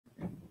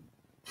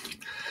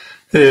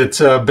It's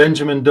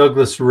Benjamin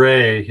Douglas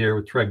Ray here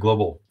with Tread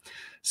Global.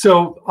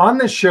 So on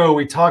this show,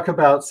 we talk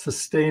about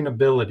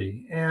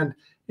sustainability, and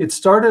it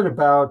started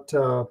about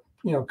a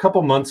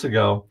couple months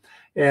ago,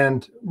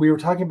 and we were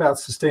talking about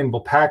sustainable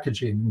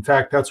packaging. In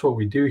fact, that's what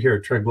we do here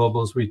at Tread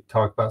Global is we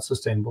talk about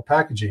sustainable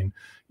packaging.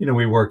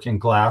 We work in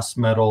glass,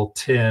 metal,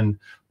 tin,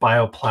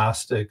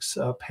 bioplastics,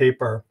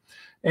 paper,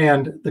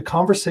 and the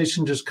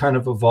conversation just kind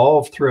of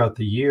evolved throughout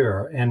the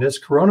year. And as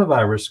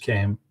coronavirus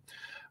came,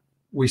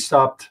 we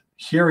stopped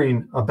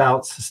hearing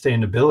about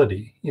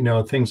sustainability.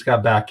 Things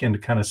got back into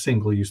kind of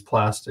single-use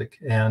plastic.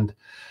 And,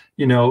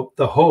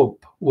 the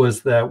hope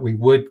was that we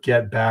would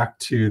get back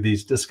to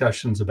these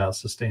discussions about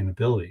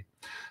sustainability.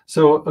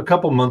 So a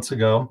couple months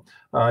ago,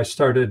 I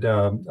started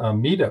a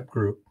meetup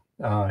group.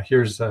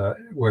 Here's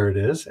where it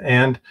is.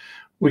 And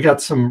we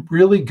got some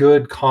really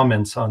good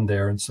comments on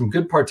there and some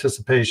good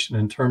participation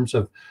in terms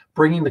of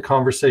bringing the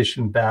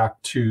conversation back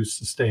to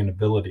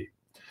sustainability.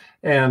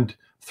 And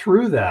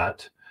through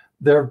that,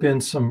 there have been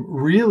some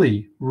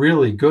really,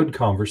 really good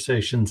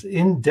conversations,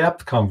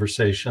 in-depth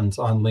conversations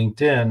on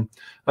LinkedIn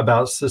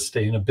about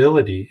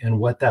sustainability and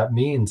what that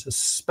means,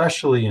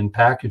 especially in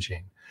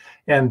packaging.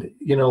 And,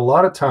 a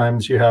lot of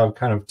times you have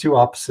kind of two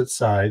opposite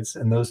sides,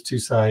 and those two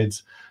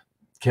sides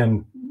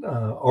can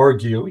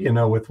argue,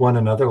 with one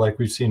another, like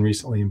we've seen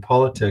recently in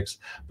politics.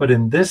 But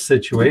in this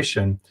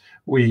situation,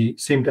 we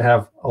seem to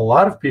have a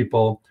lot of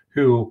people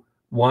who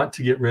want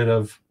to get rid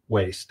of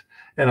waste.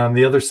 And on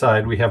the other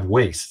side, we have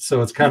waste.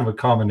 So it's kind of a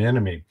common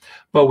enemy.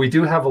 But we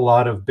do have a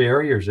lot of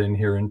barriers in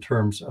here in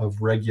terms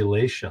of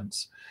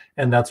regulations.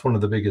 And that's one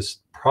of the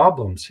biggest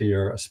problems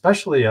here,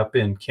 especially up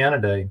in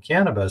Canada and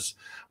cannabis,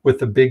 with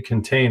the big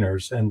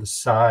containers and the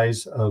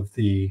size of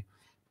the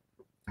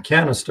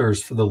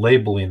canisters for the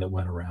labeling that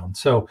went around.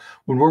 So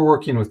when we're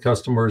working with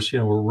customers,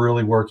 we're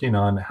really working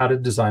on how to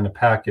design a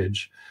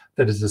package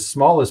that is as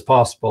small as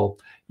possible,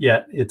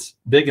 yet it's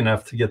big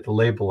enough to get the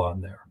label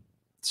on there.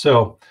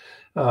 So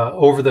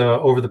over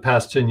the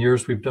past 10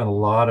 years, we've done a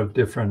lot of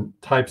different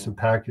types of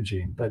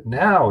packaging, but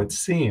now it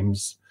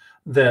seems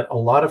that a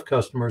lot of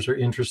customers are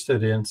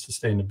interested in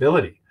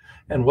sustainability.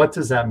 And what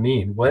does that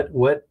mean?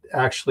 What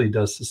actually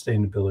does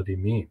sustainability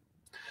mean?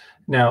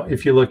 Now,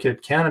 if you look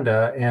at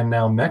Canada and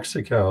now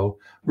Mexico,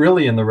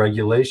 really in the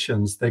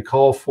regulations, they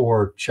call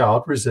for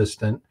child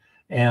resistant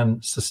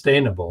and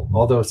sustainable,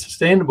 although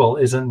sustainable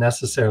isn't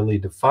necessarily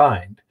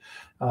defined.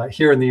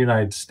 Here in the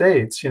United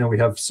States, we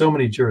have so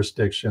many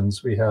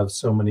jurisdictions, we have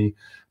so many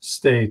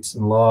states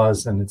and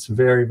laws, and it's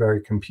very,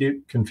 very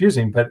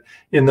confusing. But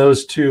in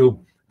those two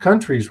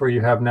countries where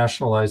you have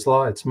nationalized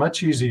law, it's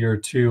much easier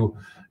to,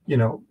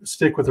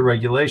 stick with the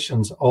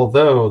regulations,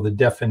 although the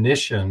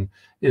definition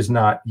is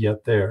not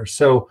yet there.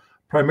 So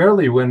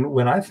primarily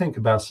when I think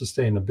about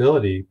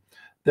sustainability,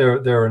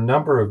 there are a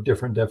number of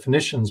different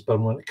definitions,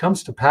 but when it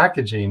comes to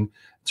packaging,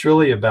 it's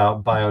really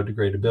about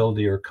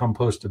biodegradability or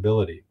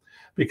compostability.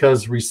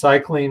 Because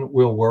recycling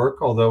will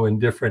work, although in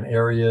different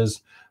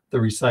areas, the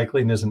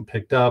recycling isn't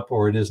picked up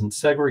or it isn't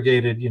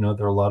segregated.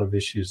 There are a lot of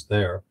issues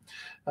there.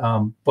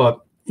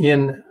 But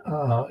in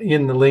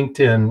the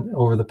LinkedIn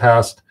over the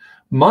past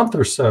month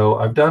or so,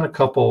 I've done a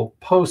couple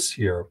posts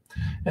here.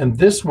 And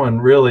this one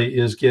really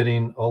is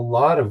getting a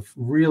lot of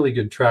really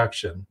good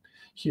traction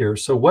here.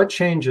 So what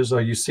changes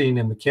are you seeing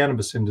in the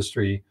cannabis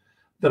industry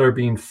that are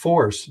being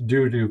forced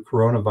due to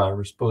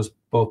coronavirus,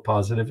 both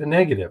positive and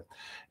negative?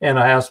 And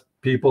I asked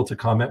people to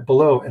comment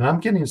below, and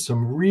I'm getting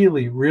some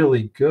really,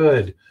 really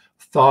good,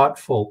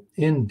 thoughtful,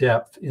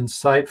 in-depth,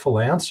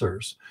 insightful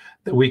answers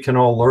that we can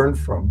all learn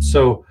from.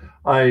 So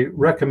I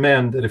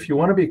recommend that if you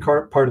want to be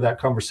part of that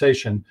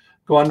conversation,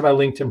 go onto my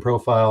LinkedIn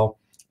profile,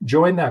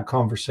 join that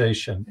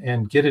conversation,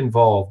 and get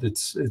involved.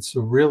 It's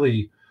a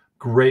really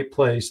great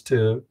place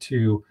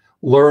to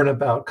learn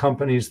about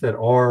companies that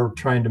are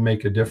trying to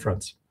make a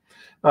difference.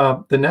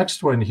 The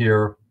next one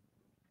here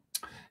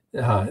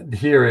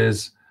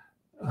is.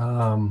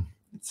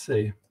 Let's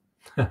see.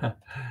 All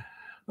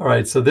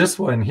right, so this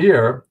one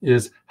here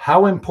is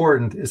how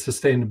important is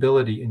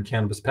sustainability in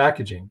cannabis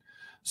packaging?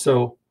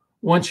 So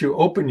once you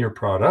open your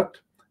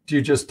product, do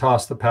you just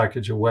toss the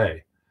package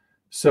away?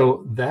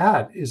 So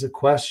that is a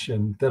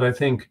question that I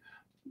think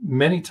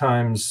many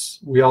times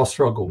we all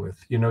struggle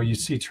with. You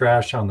see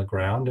trash on the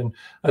ground, and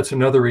that's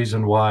another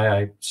reason why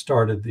I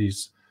started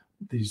these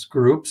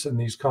groups and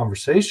these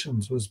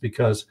conversations, was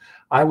because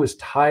I was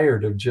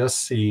tired of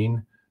just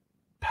seeing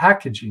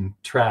packaging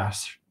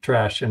trash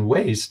and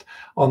waste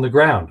on the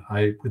ground.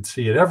 I would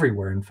see it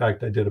everywhere. In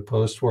fact, I did a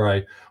post where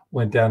I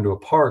went down to a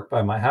park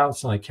by my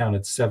house and I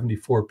counted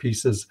 74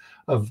 pieces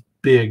of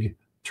big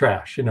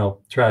trash,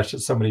 trash that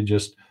somebody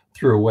just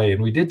threw away.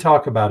 And we did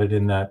talk about it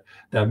in that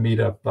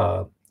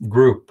meetup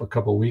group a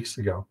couple of weeks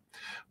ago.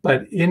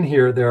 But in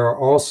here, there are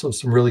also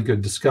some really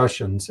good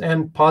discussions,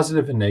 and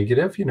positive and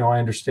negative. I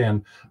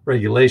understand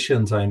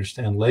regulations, I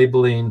understand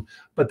labeling,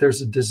 but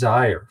there's a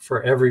desire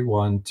for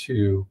everyone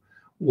to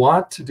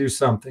want to do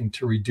something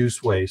to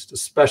reduce waste,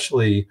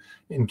 especially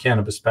in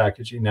cannabis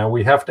packaging. Now,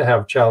 we have to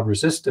have child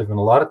resistive, and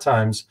a lot of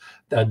times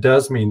that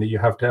does mean that you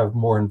have to have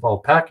more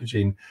involved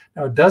packaging.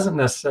 Now, it doesn't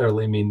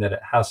necessarily mean that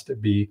it has to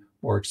be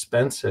more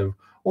expensive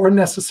or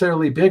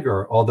necessarily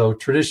bigger, although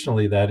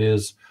traditionally that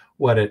is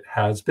what it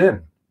has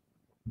been.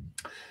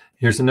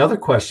 Here's another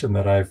question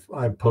that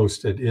I've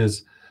posted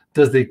is,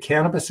 does the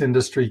cannabis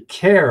industry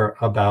care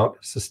about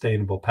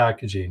sustainable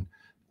packaging?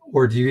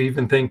 Or do you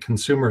even think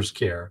consumers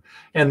care?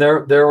 And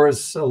there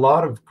was a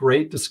lot of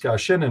great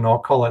discussion, and I'll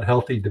call it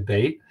healthy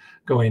debate,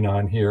 going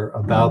on here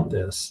about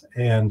this.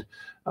 And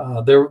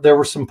there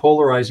were some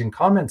polarizing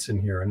comments in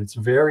here, and it's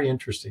very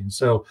interesting.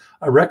 So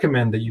I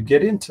recommend that you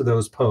get into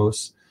those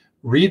posts,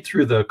 read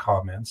through the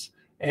comments,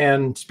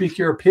 and speak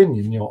your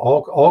opinion.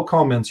 All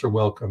comments are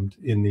welcomed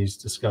in these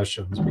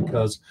discussions,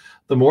 because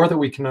the more that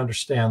we can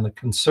understand the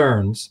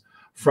concerns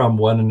from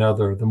one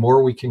another, the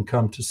more we can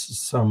come to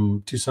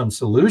some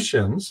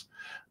solutions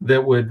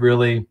that would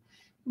really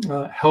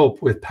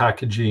help with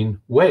packaging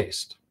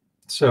waste.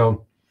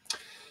 So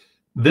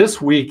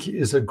this week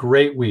is a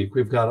great week.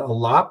 We've got a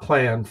lot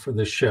planned for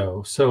the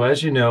show. So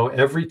as you know,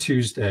 every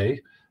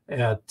Tuesday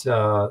at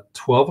 12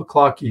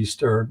 o'clock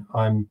Eastern,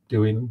 I'm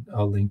doing a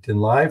LinkedIn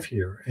Live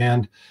here.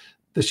 And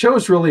the show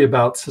is really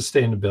about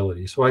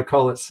sustainability. So I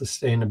call it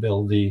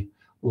Sustainability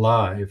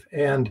Live.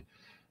 And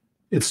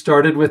it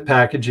started with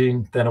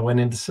packaging, then it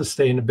went into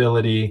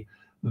sustainability,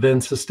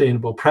 then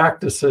sustainable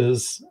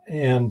practices,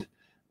 and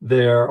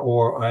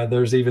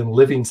there's even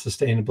living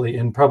sustainably,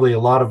 and probably a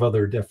lot of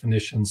other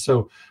definitions.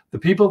 So the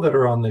people that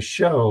are on the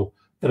show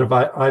that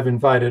I've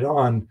invited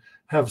on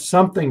have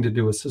something to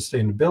do with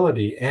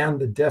sustainability, and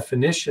the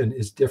definition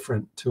is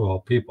different to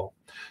all people.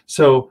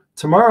 So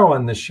tomorrow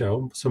on this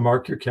show, so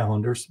mark your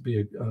calendars, to be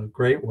a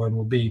great one,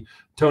 will be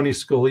Tony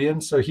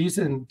Scullion. So he's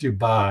in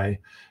Dubai,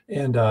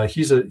 and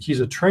he's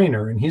a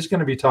trainer, and he's going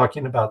to be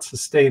talking about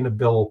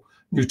sustainable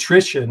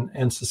nutrition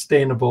and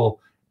sustainable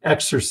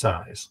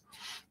exercise.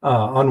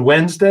 On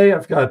Wednesday,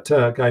 I've got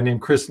a guy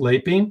named Chris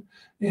Laping,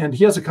 and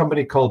he has a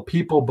company called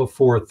People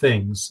Before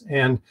Things,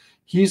 and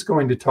he's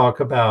going to talk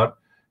about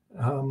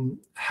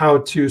how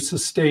to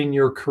sustain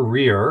your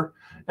career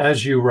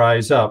as you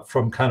rise up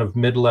from kind of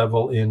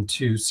mid-level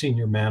into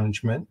senior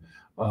management,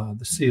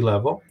 the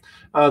C-level.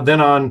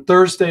 Then on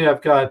Thursday,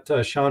 I've got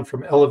Seun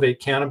from Elevate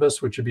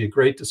Cannabis, which would be a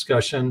great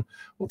discussion.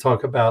 We'll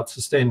talk about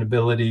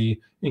sustainability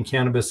in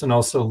cannabis and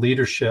also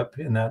leadership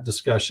in that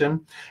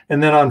discussion.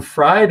 And then on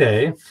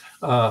Friday,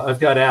 I've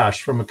got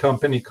Ash from a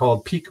company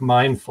called Peak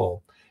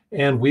Mindful,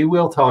 and we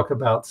will talk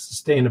about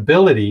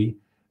sustainability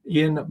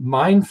in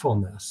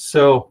mindfulness.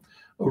 So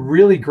a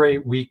really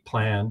great week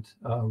planned,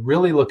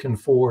 really looking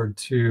forward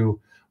to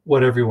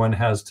what everyone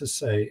has to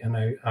say. And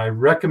I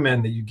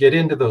recommend that you get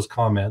into those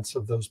comments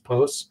of those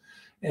posts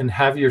and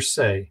have your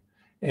say.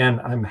 And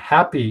I'm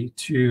happy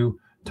to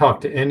talk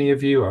to any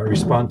of you. I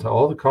respond to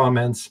all the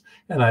comments,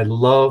 and I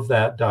love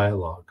that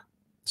dialogue.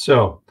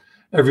 So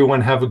everyone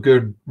have a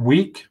good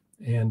week,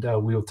 and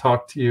we'll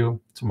talk to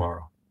you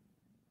tomorrow.